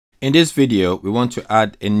In this video, we want to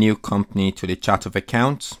add a new company to the chart of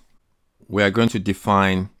accounts. We are going to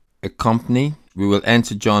define a company. We will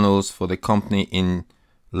enter journals for the company in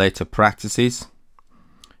later practices.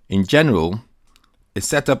 In general, a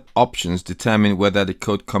set of options determine whether the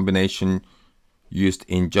code combination used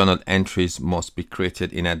in journal entries must be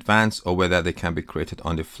created in advance or whether they can be created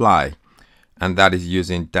on the fly, and that is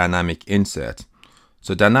using dynamic insert.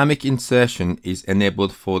 So dynamic insertion is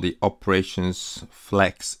enabled for the operations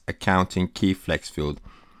flex accounting key flex field.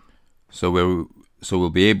 So we'll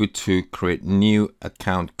be able to create new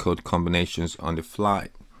account code combinations on the fly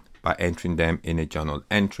by entering them in a journal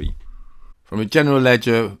entry. From a general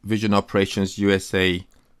ledger vision operations USA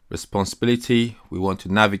responsibility, we want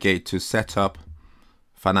to navigate to setup,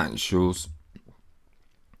 financials,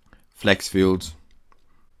 flex fields,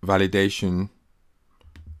 validation,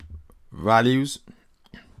 values.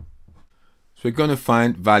 So we're going to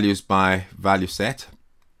find values by value set,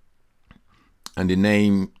 and the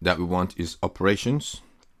name that we want is operations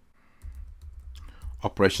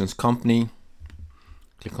company.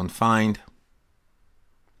 Click on find,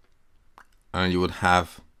 and you would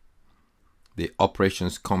have the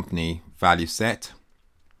operations company value set,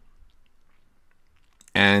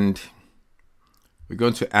 and we're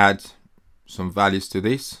going to add some values to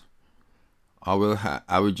this. I'll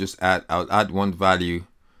add one value,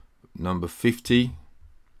 number 50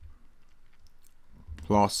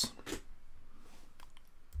 plus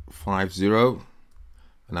 50,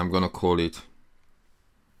 and I'm going to call it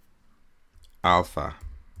alpha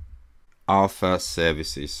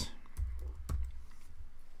services.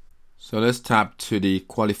 So let's tap to the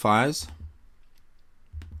qualifiers,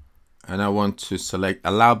 and I want to select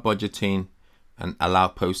allow budgeting and allow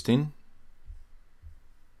posting.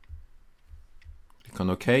 Click on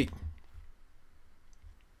OK.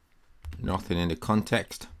 Nothing in the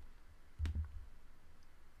context,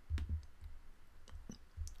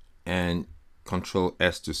 and Control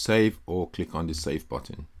S to save, or click on the save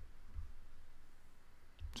button.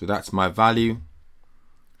 So that's my value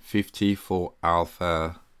 50 for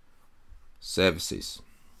alpha services.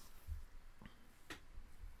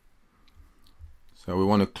 So we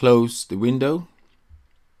want to close the window,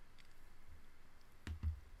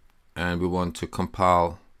 and we want to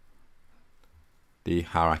compile the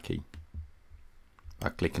hierarchy by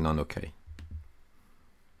clicking on OK.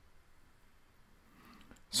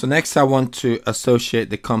 So next I want to associate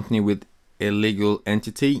the company with a legal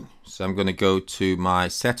entity. So I'm going to go to my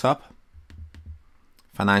setup,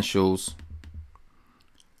 financials,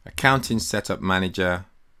 accounting setup manager,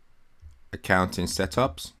 accounting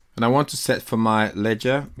setups, and I want to set for my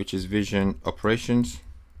ledger, which is vision operations.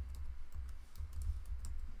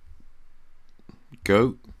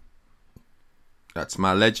 Go. That's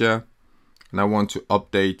my ledger, and I want to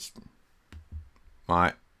update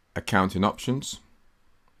my accounting options.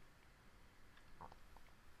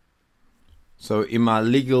 So in my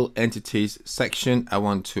legal entities section, I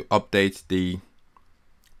want to update the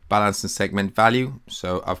balance and segment value.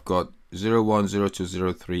 So I've got 01,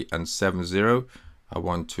 02, 03 and 70. I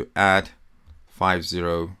want to add 50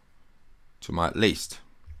 to my list.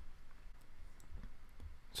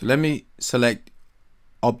 So let me select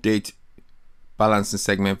update balance and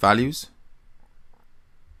segment values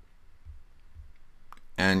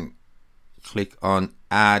and click on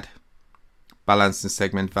add balance and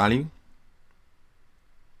segment value.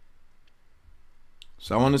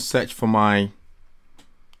 So I want to search for my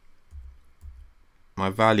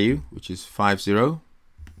value, which is 50,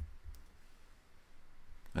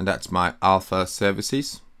 and that's my alpha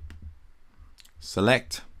services.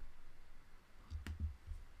 Select,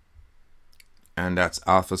 and that's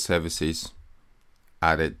alpha services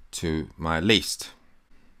added to my list.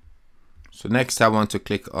 So next I want to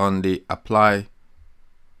click on the apply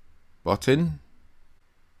button,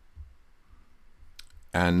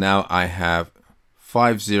 and now I have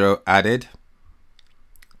 50 added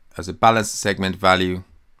as a balance segment value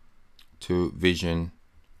to vision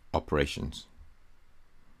operations.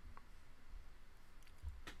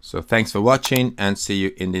 So thanks for watching, and see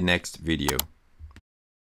you in the next video.